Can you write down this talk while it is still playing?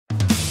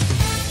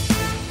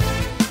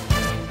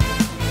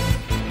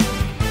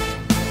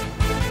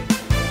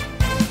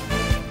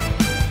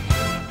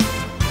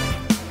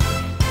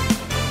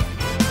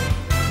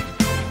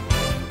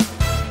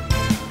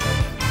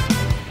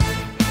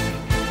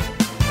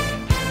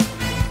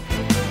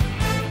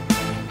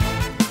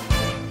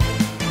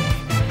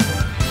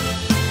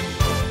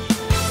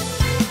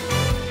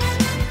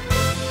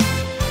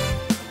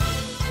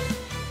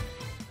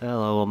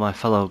my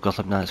fellow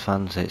Gotham Knights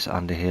fans, it's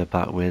Andy here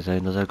back with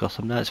another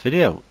Gotham Knights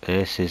video.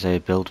 This is a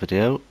build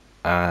video,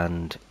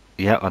 and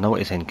yeah, I know what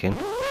you're thinking.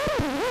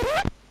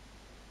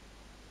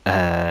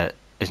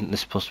 Isn't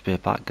this supposed to be a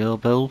Batgirl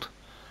build?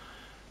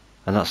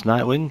 And that's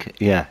Nightwing?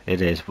 Yeah,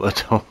 it is,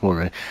 but don't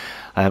worry,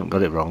 I haven't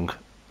got it wrong.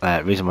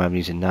 The reason why I'm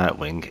using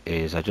Nightwing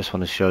is I just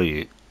want to show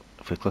you,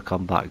 if we click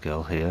on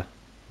Batgirl here,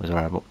 which is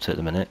where I'm up to at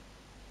the minute.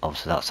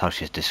 Obviously that's how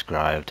she's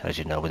described, as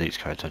you know, with each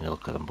character when you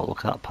look at them, but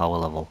look at that power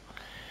level.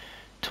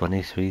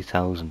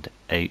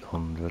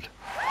 23,800.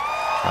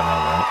 I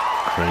know, right?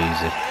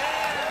 Crazy.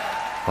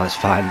 Let's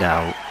find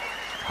out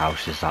how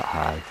she's that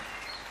high.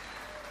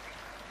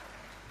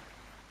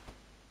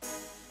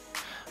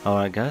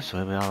 Alright guys, so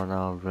here we are on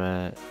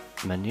our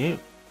menu.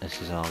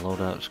 This is our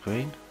loadout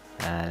screen,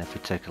 and if we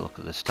take a look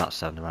at the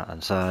stats down the right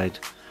hand side,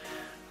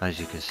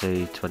 as you can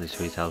see,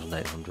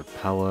 23,800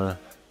 power,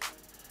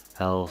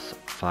 health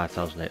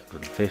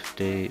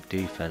 5,850,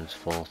 defense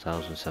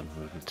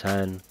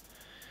 4,710,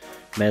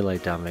 melee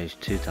damage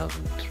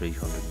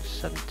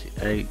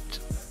 2,378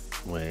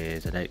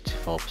 with an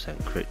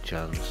 84% crit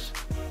chance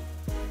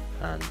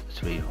and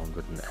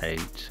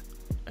 308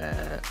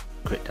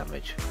 crit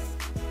damage.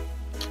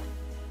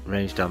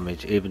 Range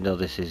damage, even though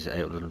this is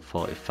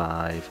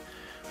 845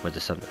 with a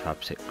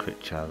 75% crit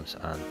chance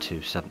and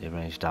 270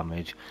 range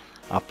damage.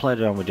 I've played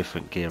around with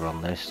different gear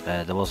on this.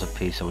 There was a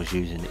piece I was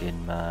using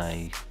in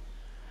my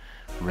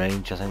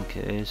range, I think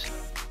it is.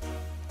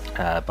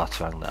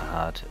 Batarang that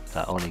I had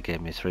that only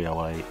gave me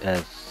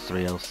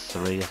 303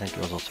 I think it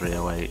was, or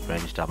 308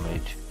 range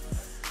damage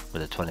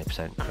with a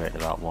 20% crit,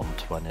 about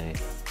 120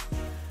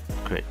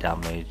 crit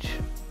damage,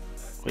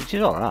 which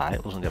is alright,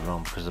 it wasn't getting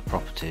wrong because of the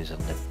properties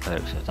and the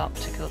perks of that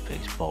particular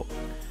piece, but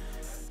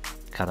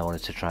kind of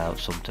wanted to try out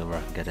something where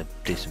I can get a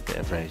decent bit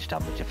of range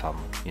damage if I'm,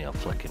 you know,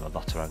 flicking my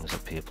batarangs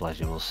at people, as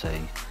you will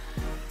see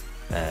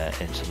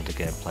in some of the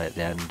gameplay at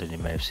the end, and you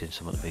may have seen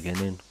some at the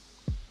beginning.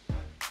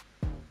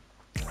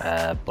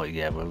 But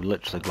yeah, we're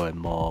literally going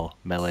more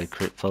melee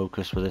crit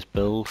focus with this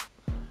build,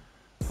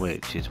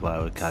 which is why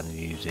we're kind of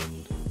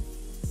using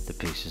the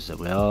pieces that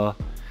we are.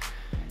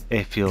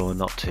 If you're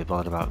not too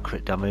bothered about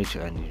crit damage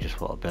and you just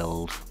want a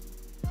build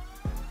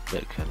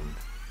that can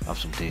have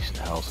some decent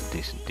health and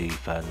decent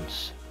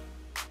defense,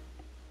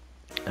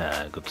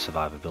 good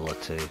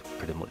survivability,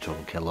 pretty much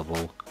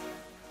unkillable,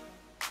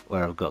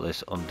 where I've got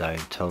this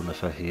Undying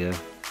Tonifer here.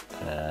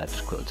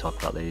 Just quickly talk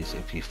about these.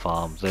 If you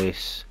farm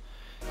this,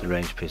 the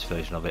range piece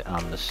version of it,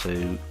 and the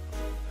suit,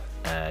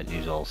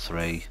 use all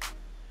three,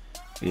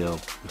 you'll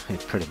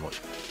pretty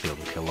much be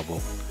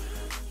unkillable.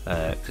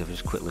 Because if I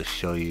just quickly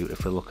show you,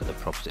 if we look at the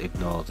property,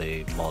 ignore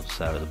the mods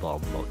there at the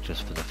bottom, look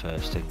just for the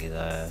first thingy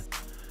there.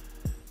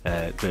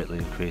 Greatly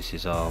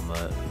increases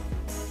armor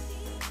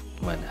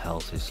when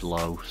health is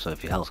low, so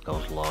if your health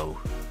goes low,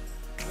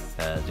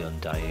 the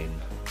Undying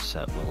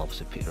set will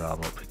obviously pick your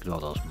armor up.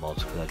 Ignore those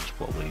mods because they're just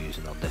what we're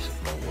using on this at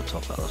the moment. We'll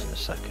talk about those in a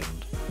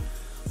second.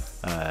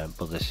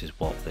 But this is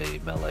what the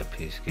melee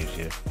piece gives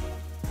you.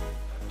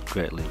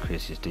 Greatly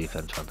increases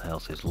defense when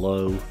health is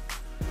low,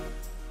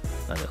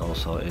 and it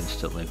also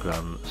instantly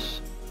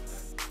grants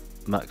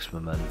max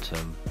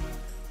momentum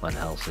when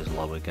health is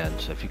low again.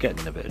 So if you're getting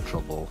in a bit of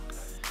trouble,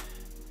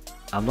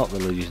 I'm not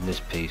really using this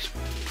piece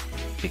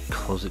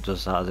because it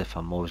does that as if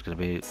I'm always going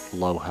to be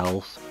low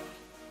health,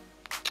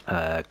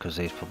 because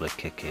these probably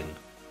kick in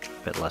a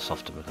bit less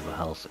often because my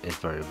health is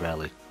very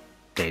rarely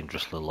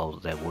dangerously low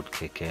that they would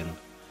kick in.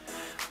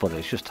 But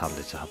it's just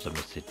handy to have them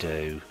if they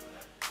do.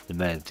 The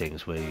main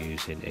things we're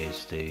using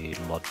is the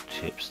mod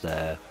chips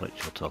there,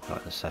 which we'll talk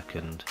about in a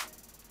second.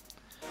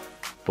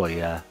 But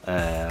yeah,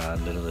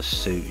 and another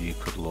suit you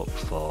could look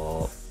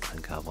for, I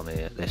think I have one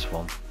here, this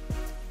one.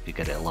 You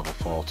get it at level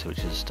 40, which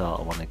is the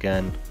starter one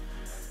again.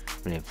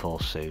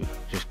 Reinforced suit,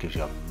 just gives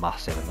you a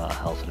massive amount of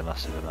health and a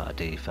massive amount of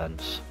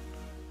defense.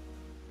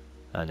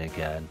 And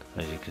again,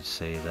 as you can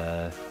see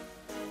there,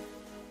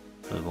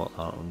 with what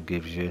that one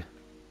gives you.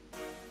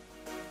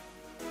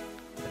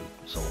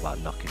 It's all about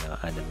knocking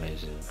out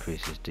enemies and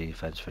increases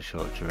defense for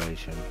short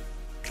duration.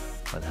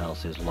 When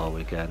health is low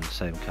again,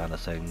 same kind of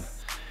thing.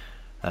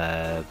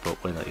 But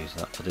we're not using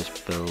that for this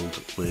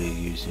build. We're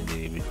using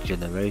the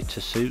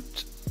Regenerator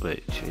suit,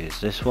 which is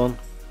this one.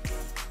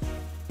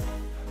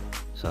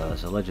 So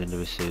it's a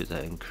legendary suit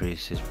that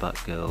increases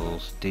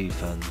Batgirl's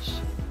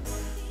defense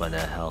when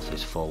her health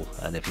is full.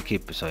 And if you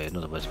keep, so in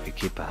other words, if you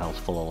keep her health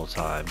full all the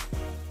time,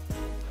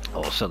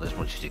 or certainly as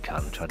much as you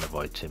can, try and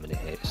avoid too many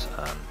hits,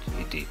 and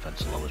your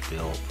defense will always be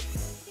up.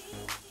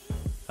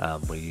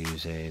 We're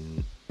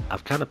using,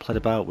 I've kind of played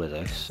about with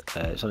this,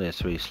 it's only a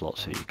 3 slot,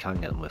 so you can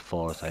get them with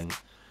 4 I think.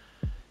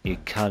 You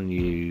can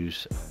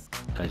use,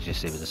 as you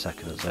see with the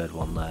second and third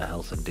one there,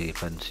 health and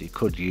defense. You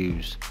could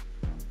use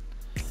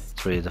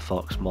 3 of the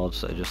Fox mods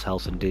that are just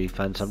health and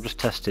defense. I'm just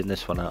testing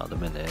this one out at the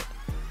minute,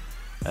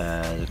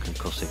 the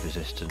concussive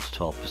resistance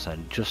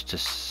 12%, just to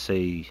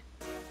see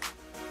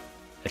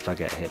if I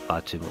get hit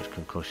by too much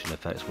concussion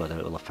effects, whether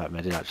it will affect me.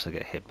 I did actually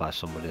get hit by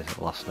somebody I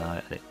think last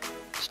night and it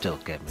still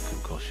gave me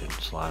concussion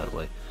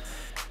slightly,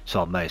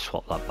 so I may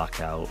swap that back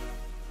out.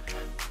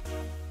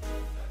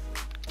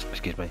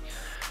 excuse me.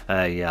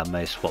 Yeah, I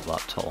may swap that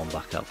top one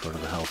back out for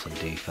another health and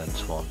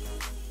defense one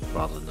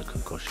rather than the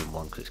concussion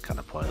one, because it's kind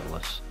of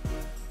pointless.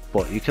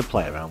 But you can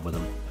play around with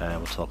them.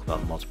 We'll talk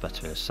about mods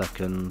better in a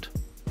second.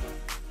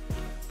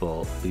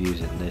 But we're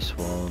using this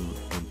one,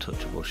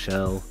 Untouchable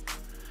Shell.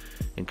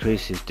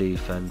 Increases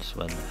defense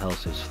when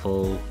health is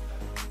full,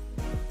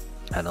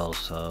 and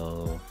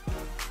also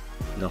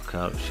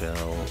Knockout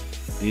Shell,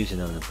 using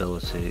an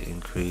ability,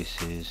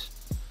 increases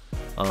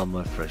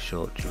armor for a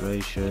short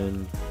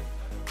duration,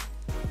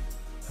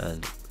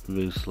 and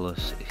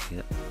Ruthless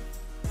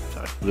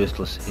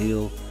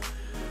Heal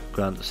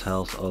grants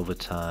health over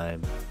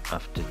time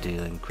after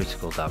dealing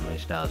critical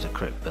damage. Now as a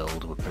crit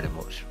build, we're pretty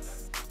much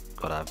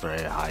got a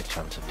very high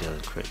chance of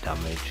dealing crit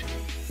damage,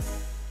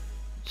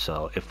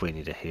 so if we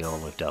need a heal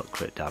and we've dealt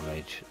crit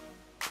damage,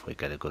 we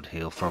get a good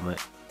heal from it.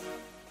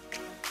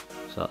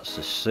 So that's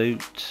the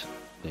suit.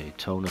 The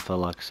toner,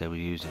 like I say, we're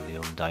using the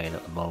Undying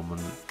at the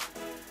moment.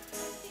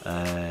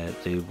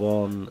 The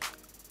one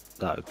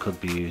that I could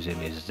be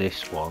using is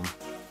this one,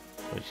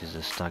 which is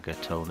a Stagger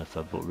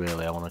Tonifer, but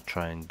really I want to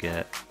try and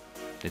get,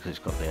 because it's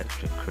got the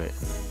extra crit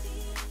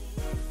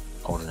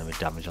ordinary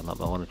damage on that,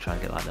 but I want to try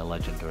and get that in a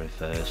legendary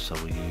first, so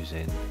we're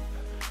using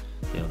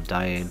the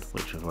Undying,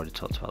 which we've already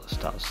talked about the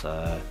stats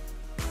there.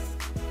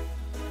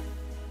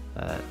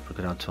 We're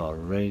going on to our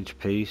range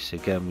piece.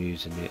 Again, we're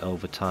using the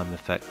overtime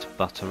effect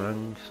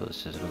Batarang, so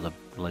this is another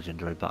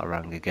legendary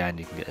Batarang. Again,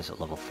 you can get this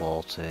at level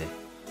 40.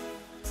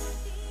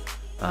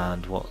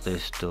 And what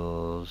this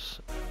does,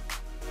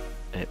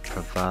 it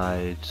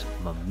provides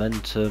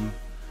momentum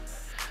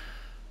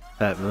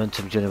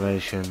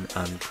generation,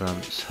 and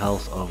grants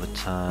health over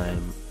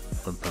time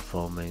when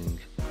performing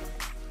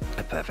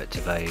a perfect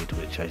evade,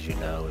 which, as you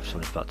know, if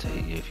someone's about to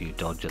hit you, if you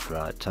dodge at the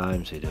right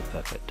time, so you do a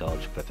perfect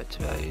dodge, perfect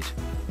evade,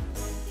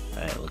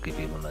 it will give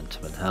you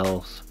momentum and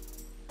health.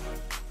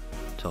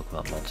 Talk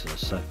about mods in a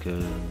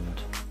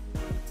second.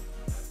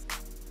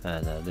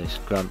 And then this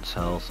grants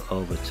health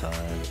over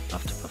time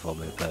after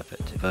performing a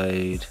perfect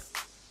evade,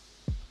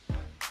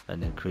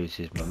 and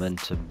increases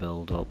momentum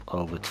build up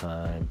over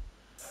time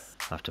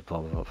after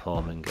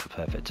performing a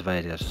perfect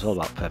evade. Yes, it's all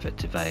about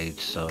perfect evade,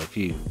 so if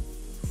you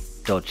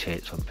dodge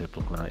hits when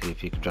people come at you,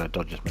 if you can try to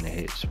dodge as many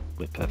hits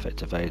with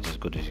perfect evades as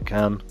good as you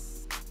can,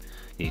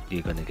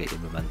 you're going to get your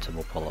momentum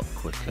up a lot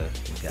quicker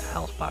and get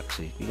health back,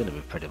 so you're going to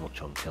be pretty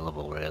much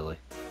unkillable really.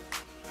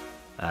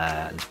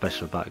 And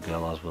especially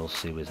batgirl, as we'll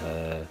see with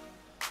her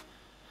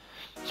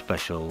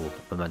special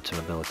momentum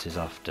abilities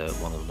after,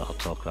 one of them that I'll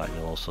talk about, and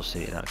you'll also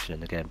see it in action in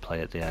the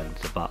gameplay at the end.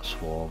 The bat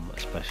swarm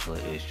especially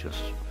is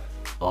just,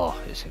 oh,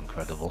 it's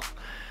incredible.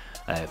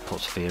 It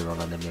puts fear on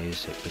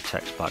enemies, it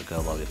protects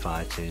batgirl while you're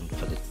fighting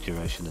for the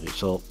duration that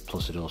it's up,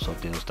 plus it also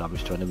deals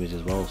damage to enemies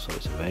as well, so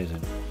it's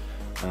amazing.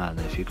 And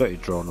if you've got your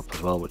drone up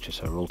as well, which is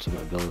her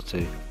ultimate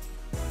ability,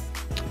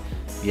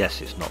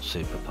 yes, it's not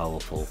super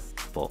powerful,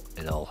 but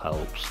it all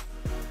helps.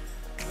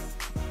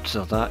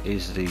 So that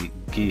is the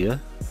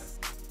gear.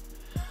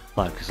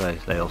 Like I say,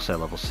 they all say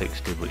level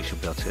 60, but you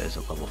should be able to get this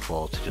at level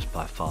 40 just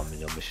by farming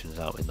your missions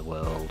out in the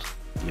world.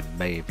 You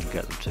may even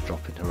get them to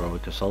drop in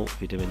Heroic Assault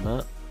if you're doing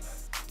that.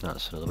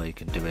 That's another way you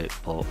can do it,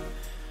 but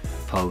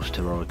post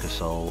Heroic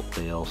Assault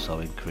they also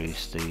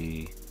increase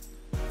the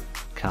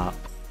cap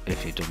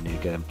if you've done New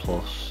Game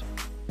Plus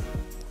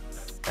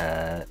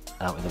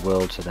out in the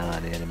world, so now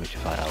any enemies you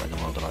fight out in the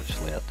world are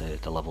actually at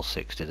the level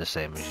 60, the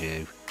same as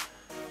you.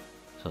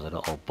 So they're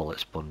not all bullet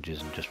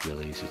sponges and just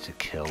really easy to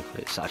kill.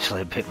 It's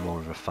actually a bit more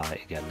of a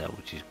fight again now,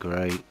 which is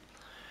great.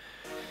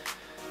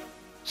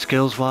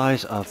 Skills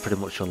wise, I've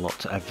pretty much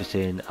unlocked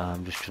everything.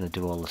 I'm just trying to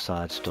do all the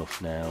side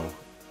stuff now,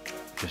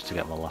 just to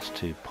get my last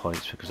 2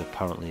 points, because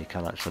apparently you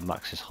can actually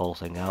max this whole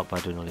thing out by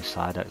doing all your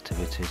side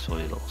activities, all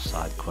your little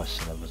side quests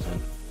and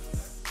everything.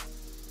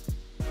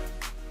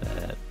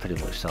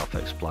 Pretty much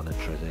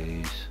self-explanatory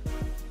these,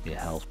 your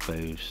health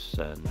boosts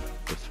and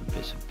different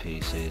bits and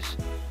pieces.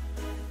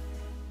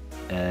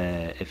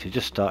 If you're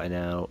just starting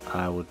out,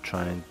 I would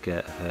try and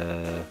get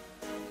her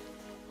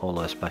all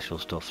her special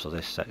stuff, so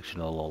this section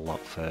all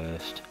unlocked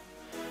first,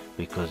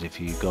 because if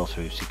you go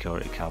through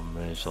security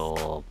cameras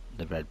or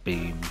the red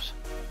beams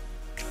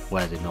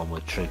where they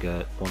normally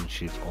trigger,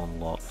 once you've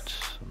unlocked,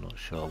 I'm not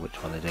sure which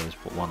one it is,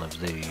 but one of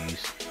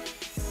these,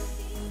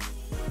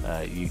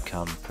 you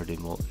can pretty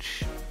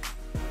much,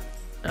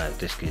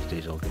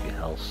 these all give you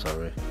health,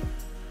 sorry,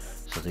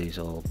 so these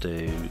all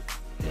do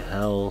your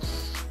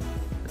health,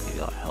 you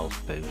got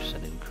health boosts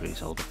and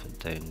increase all different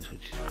things,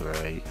 which is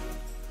great.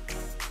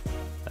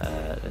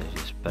 There's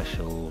your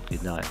special,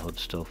 your knighthood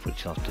stuff,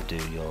 which you have to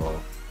do your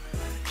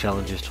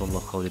challenges to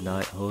unlock all your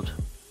knighthood,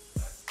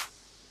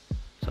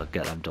 so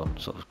get them done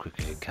sort of as quick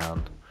as you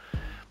can.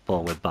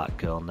 But with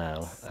Batgirl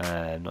now,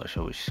 I'm not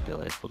sure which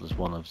skill it is, but there's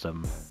one of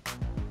them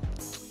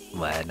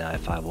where now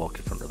if I walk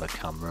in front of a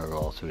camera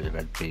or through the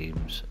red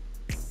beams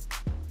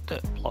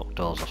that block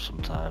doors off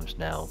sometimes,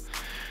 now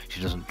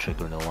she doesn't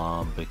trigger an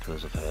alarm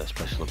because of her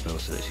special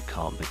ability that she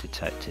can't be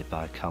detected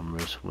by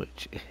cameras,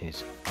 which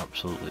is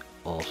absolutely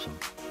awesome.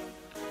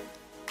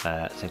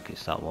 I think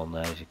it's that one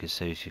there, as you can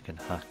see she can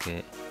hack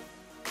it.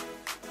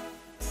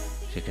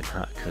 So you can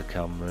hack the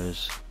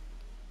cameras.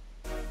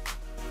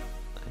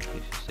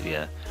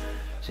 Yeah,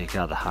 so you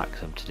can either hack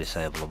them to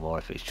disable them, or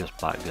if it's just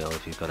Batgirl,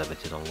 if you've got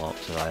everything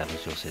unlocked, as I have,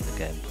 as you'll see in the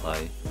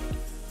gameplay,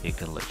 you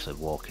can literally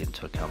walk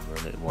into a camera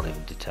and it won't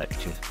even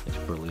detect you. It's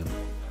brilliant.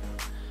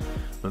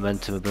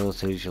 Momentum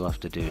abilities, you'll have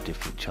to do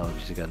different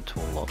challenges again to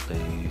unlock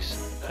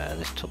these.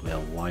 This took me a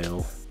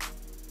while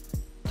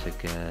to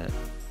get.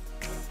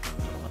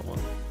 That one.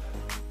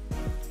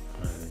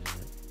 Where is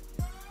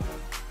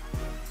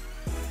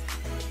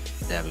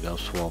it? There we go,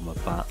 swarm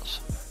of bats.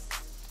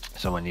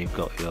 So when you've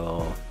got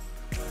your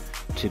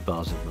 2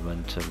 bars of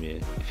momentum,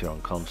 if you're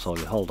on console,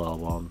 you hold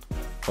R1,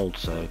 hold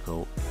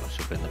circle, which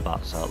will bring the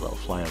bats out, they'll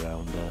fly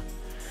around her.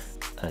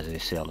 As you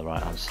see on the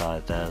right hand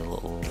side there, the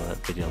little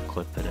video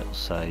clip, and it'll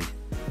say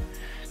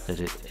that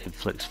it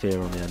inflicts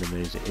fear on the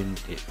enemies,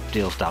 it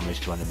deals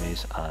damage to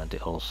enemies, and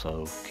it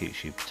also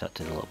keeps you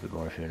protected a little bit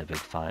more if you're in a big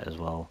fight as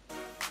well.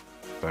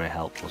 Very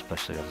helpful,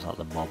 especially against like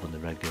the mob and the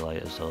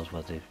regulators, those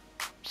where they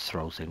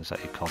throw things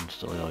at you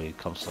constantly, or you're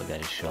constantly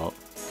getting shot.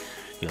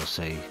 You'll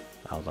see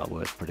how that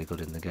works pretty good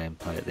in the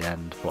gameplay at the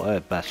end, but her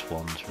best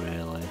ones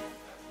really.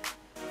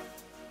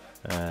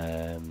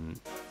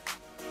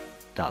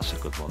 That's a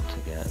good one to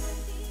get.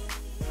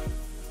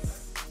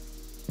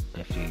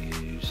 If you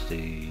use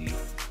the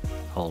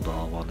hold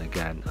R1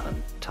 again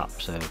and tap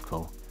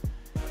circle,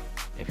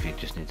 if you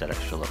just need that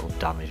extra little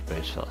damage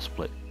boost for that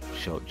split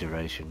short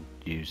duration,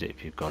 use it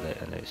if you've got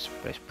it, and it's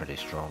pretty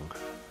strong.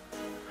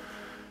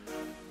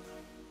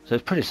 So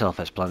it's pretty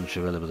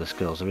self-explanatory really with the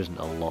skills. There isn't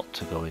a lot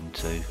to go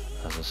into,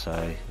 as I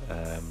say.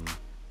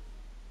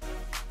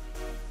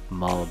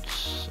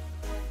 Mods,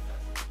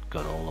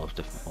 got all those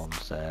different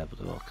ones there, but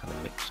they're all kind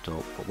of mixed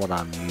up. But what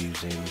I'm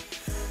using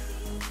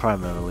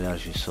primarily,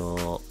 as you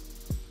saw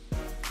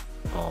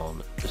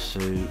on the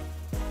suit,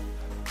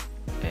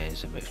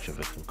 is a mixture of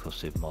a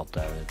concussive mod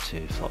there and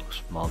 2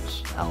 Fox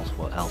mods,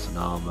 health and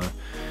armour.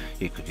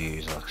 You could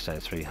use, like I say,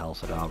 3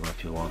 health and armour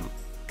if you want.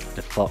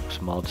 The Fox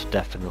mods,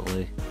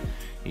 definitely.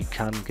 You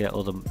can get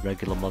other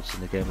regular mods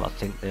in the game, but I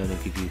think they only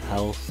give you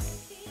health.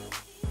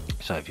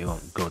 So if you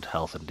want good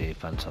health and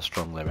defense, I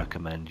strongly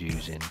recommend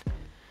using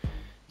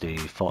the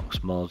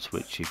Fox mods,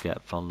 which you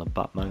get from the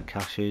Batman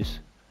caches,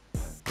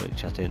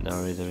 which I think there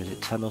are either, is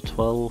it 10 or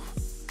 12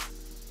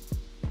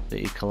 that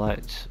you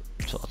collect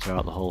sort of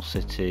throughout the whole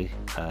city.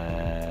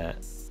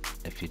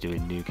 If you're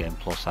doing New Game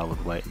Plus, I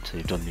would wait until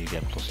you've done New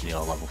Game Plus and you're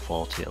level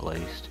 40 at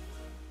least.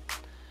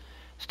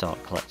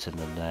 Start collecting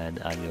them then,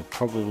 and you'll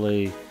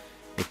probably,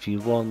 if you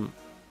want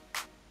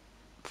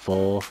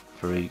 4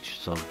 for each,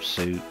 so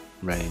suit,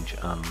 range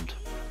and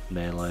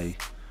melee,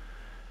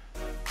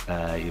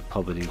 you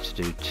probably need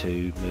to do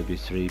 2, maybe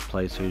 3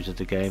 playthroughs of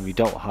the game. You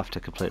don't have to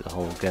complete the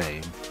whole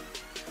game,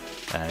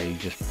 you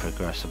just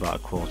progress about a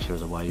quarter of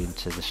the way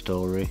into the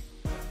story.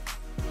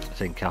 I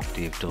think after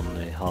you've done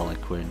the Harley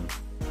Quinn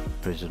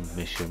prison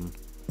mission,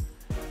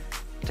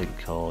 I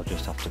think, or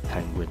just after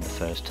Penguin the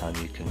first time,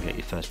 you can get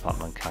your first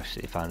Batman cache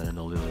that you find, and then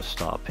all the others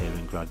start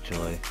appearing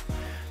gradually.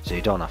 So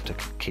you don't have to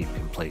keep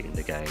completing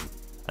the game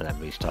and then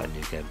restart a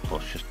New Game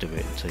Plus, just do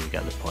it until you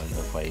get the point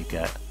of where you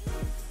get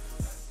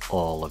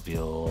all of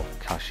your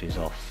caches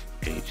off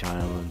each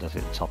island. I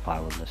think the top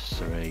island there's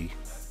 3,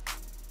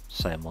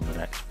 same on the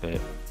next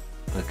bit.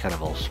 They're kind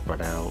of all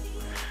spread out,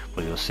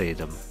 but you'll see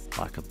them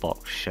like a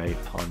box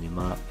shape on your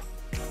map.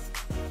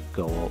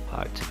 Go up,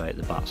 activate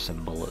the bat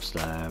symbol that's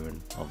there,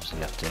 and obviously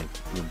you have to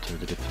run through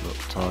the different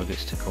little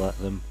targets to collect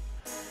them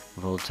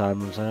before the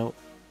time runs out.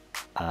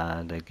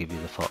 And they give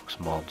you the Fox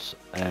mods.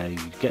 You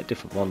get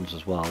different ones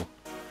as well,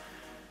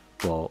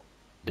 but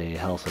the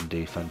health and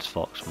defense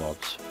Fox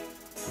mods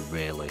are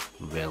really,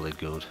 really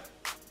good.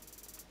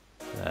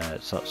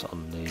 So that's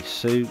on the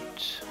suit.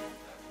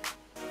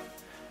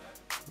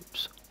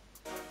 Oops.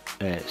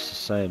 It's the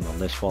same on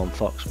this one,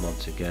 Fox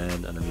mods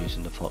again, and I'm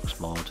using the Fox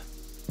mod.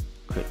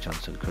 Crit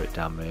chance and crit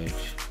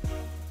damage,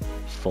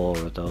 4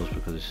 of those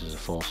because this is a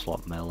 4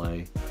 slot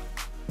melee,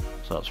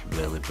 so that's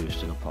really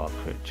boosting up our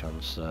crit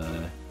chance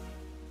there.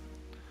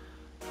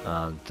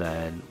 And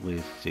then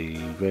with the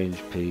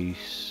range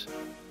piece,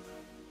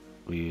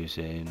 we're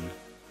using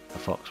a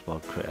Fox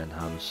mod crit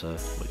enhancer,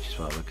 which is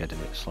why we're getting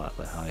it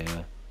slightly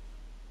higher.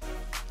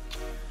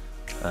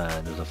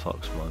 Another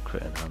Fox mod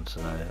crit enhancer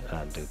there,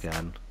 and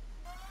again,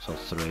 so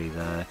 3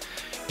 there.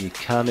 You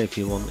can, if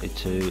you wanted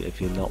to, if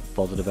you're not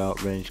bothered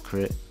about range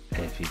crit,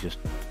 if you're just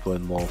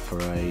going more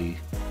for a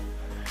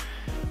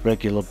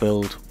regular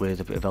build with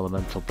a bit of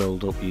elemental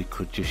build up, you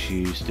could just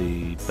use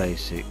the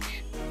basic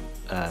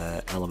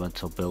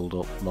elemental build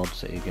up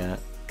mods that you get,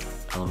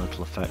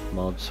 elemental effect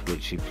mods,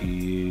 which if you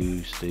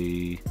use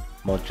the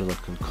modular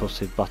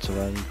concussive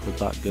batarang with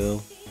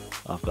Batgirl,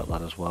 I've got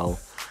that as well,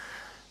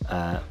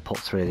 put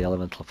 3 of the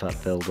elemental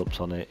effect build ups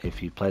on it.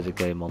 If you play the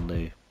game on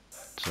the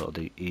sort of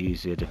the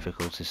easier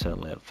difficulty,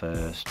 certainly at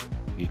first,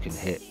 you can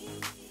hit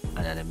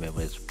an enemy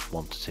with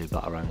 1 to 2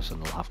 batarangs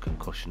and they'll have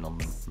concussion on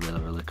them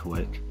really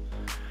quick.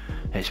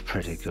 It's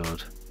pretty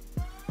good.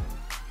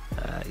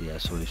 Yeah,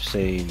 so we've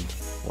seen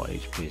what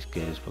each piece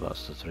gives, but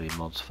that's the 3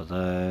 mods for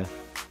there.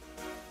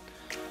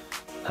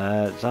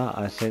 that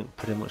I think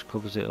pretty much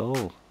covers it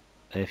all.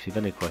 If you've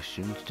any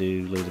questions,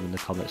 do leave them in the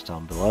comments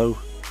down below.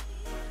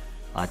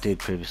 I did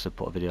previously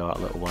put a video out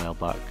a little while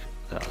back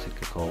that I think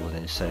I called an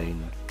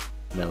insane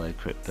melee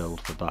crit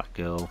build for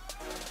Batgirl,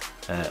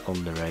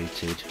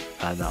 underrated,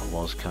 and that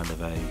was kind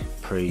of a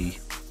pre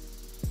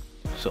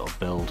sort of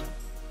build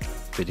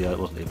video. It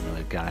wasn't even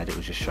really a guide, it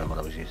was just showing what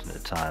I was using at the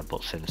time,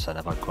 but since then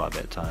I've had quite a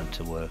bit of time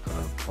to work on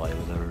and play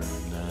with her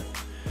and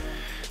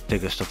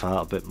figure stuff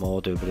out a bit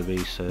more, do a bit of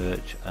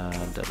research,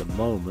 and at the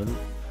moment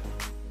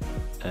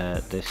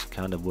this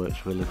kind of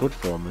works really good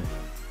for me.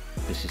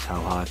 This is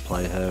how I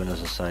play her, and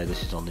as I say,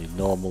 this is on the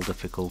normal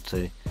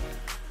difficulty,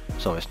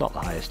 so it's not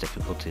the highest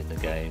difficulty in the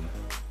game,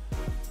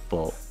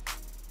 but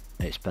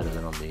it's better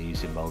than on the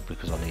easy mode,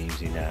 because on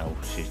easy now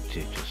she's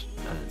just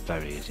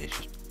very easy, it's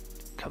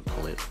just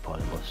completely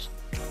pointless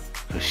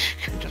because you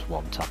can just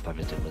one tap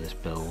everything with this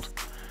build.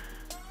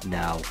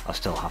 Now I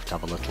still have to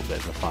have a little bit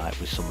of a fight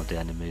with some of the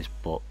enemies,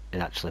 but it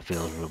actually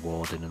feels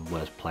rewarding and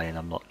worth playing.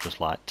 I'm not just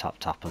like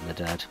tapping the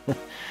dead.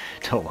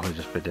 Don't want to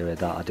just be doing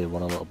that. I do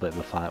want a little bit of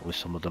a fight with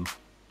some of them.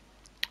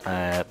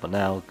 But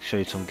now I'll show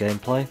you some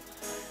gameplay.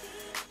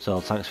 So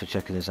thanks for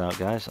checking this out,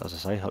 guys. As I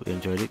say, hope you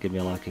enjoyed it. Give me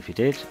a like if you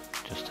did.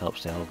 Just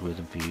helps the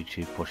algorithm for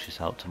YouTube push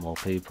this out to more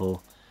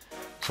people.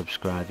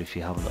 Subscribe if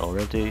you haven't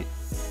already.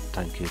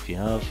 Thank you if you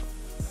have.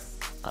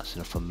 That's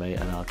enough from me,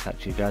 and I'll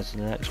catch you guys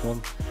in the next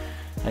one.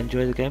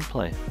 Enjoy the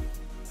gameplay.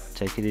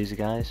 Take it easy,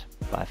 guys.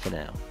 Bye for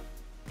now.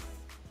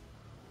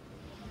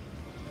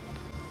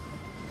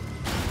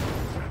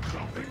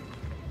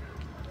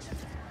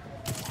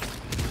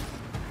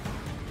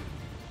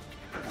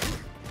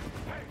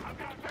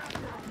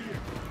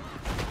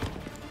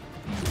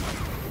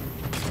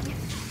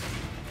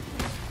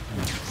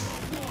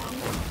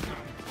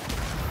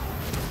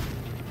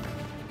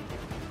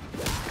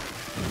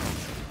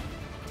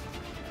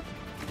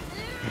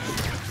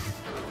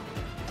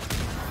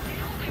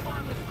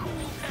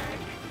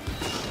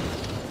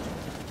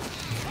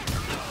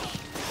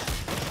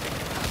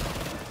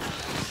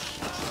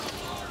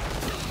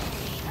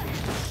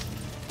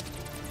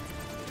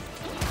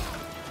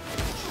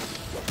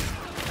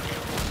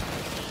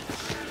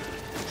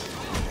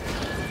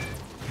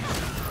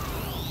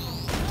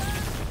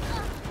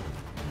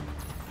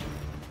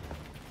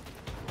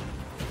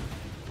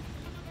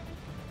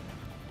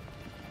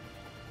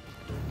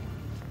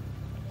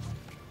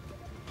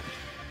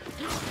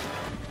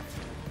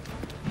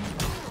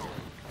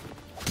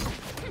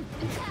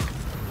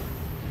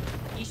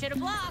 Should have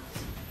blocked.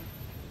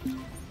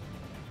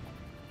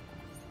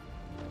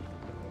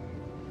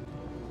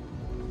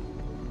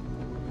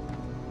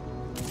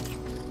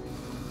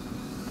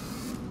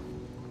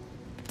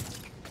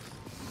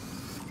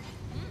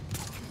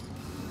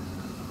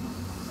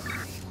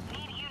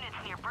 Need units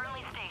near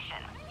Burnley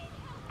Station.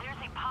 There's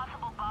a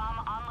possible bomb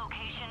on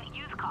location.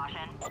 Use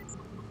caution.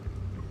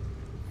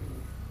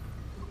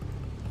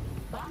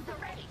 Bombs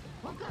are ready.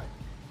 We're good.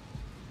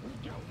 We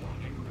don't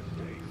want any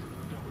mistakes.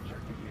 Double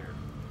check the gear.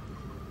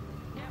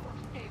 Network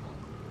stable.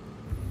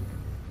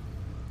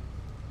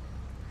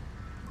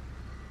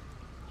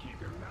 Keep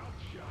your mouth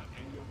shut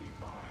and you'll be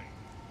fine.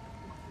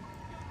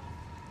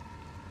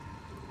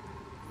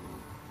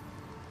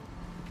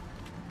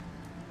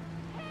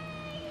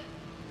 Hey!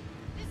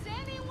 Is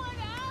anyone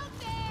out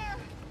there?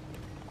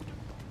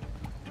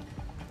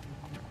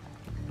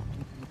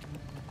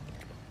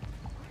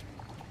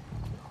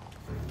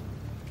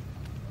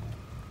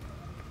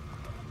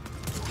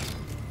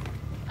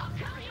 I'll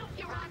cover you if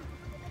you run.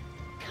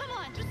 Come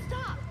on, just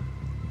stop.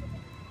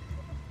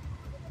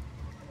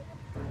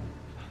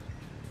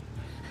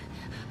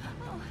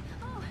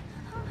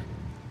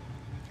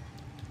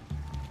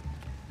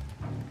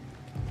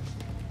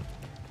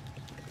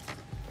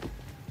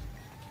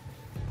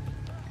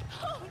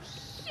 Oh,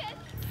 shit!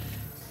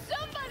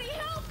 Somebody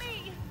help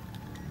me!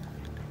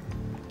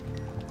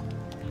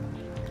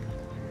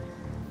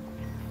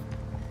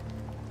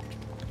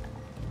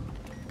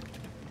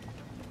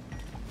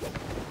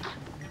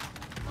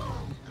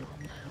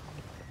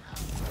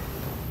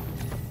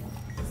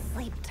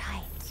 Sleep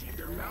tight. Keep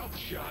your mouth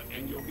shut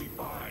and you'll be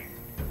fine.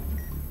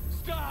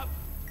 Stop!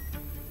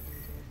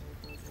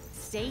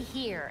 Stay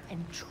here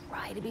and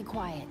try to be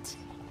quiet.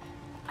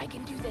 I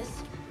can do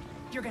this.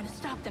 You're gonna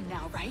stop them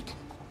now, right?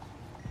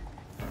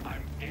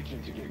 I'm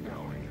itching to get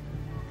going.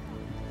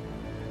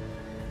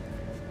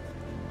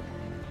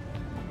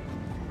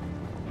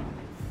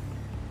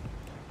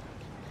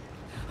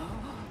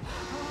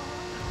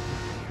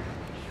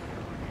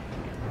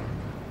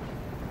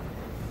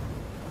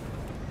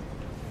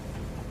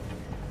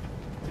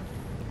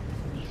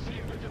 You see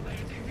if there's a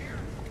landing here?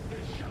 Then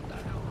shut the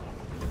hell up.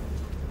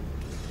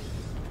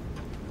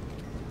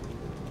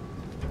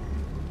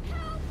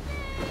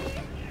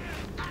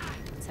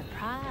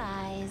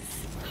 Surprise!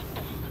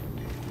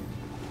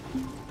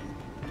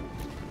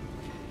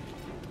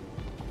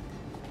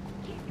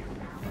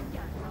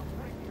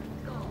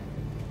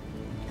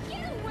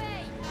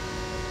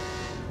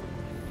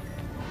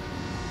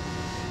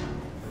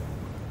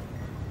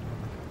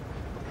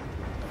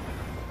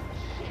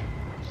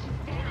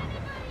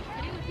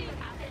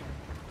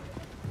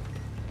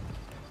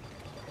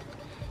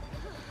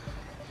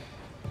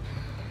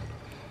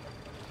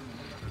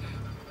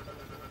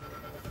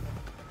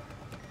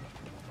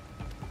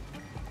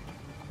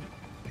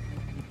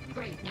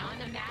 Now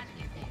I'm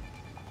imagining things.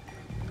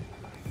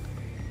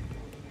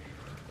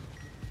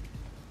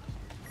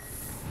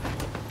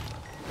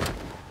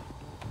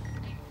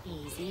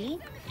 Easy,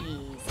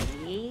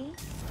 easy.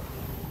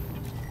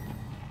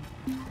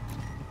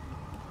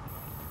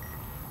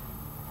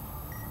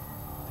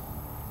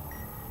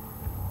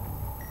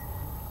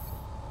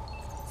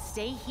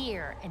 Stay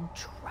here and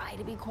try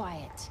to be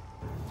quiet.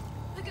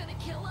 They're gonna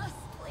kill us.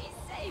 Please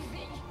save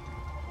me.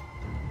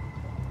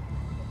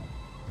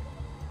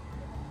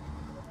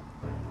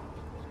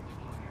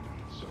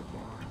 So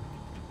far.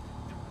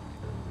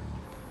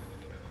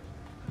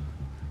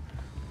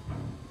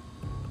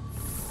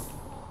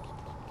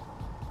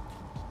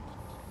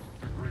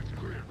 The grid's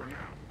clear for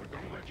now, but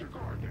don't let your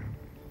guard down.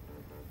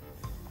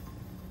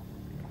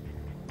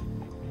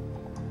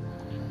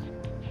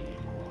 Keep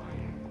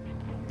quiet.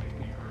 Don't make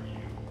me hurt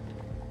you.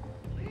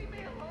 Leave me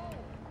alone!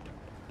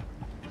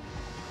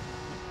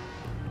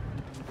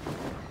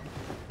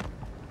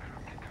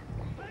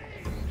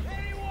 Please!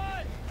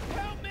 Anyone!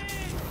 Help me!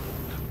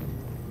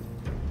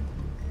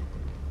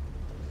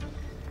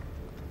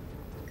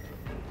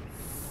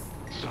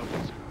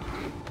 Something's...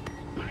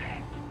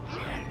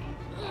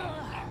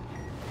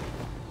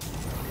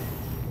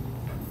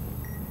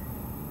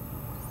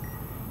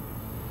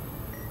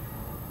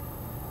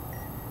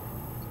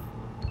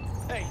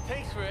 Hey,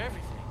 thanks for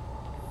everything.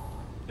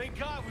 Thank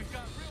God we've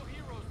got real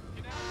heroes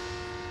looking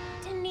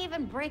out. Didn't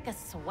even break a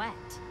sweat.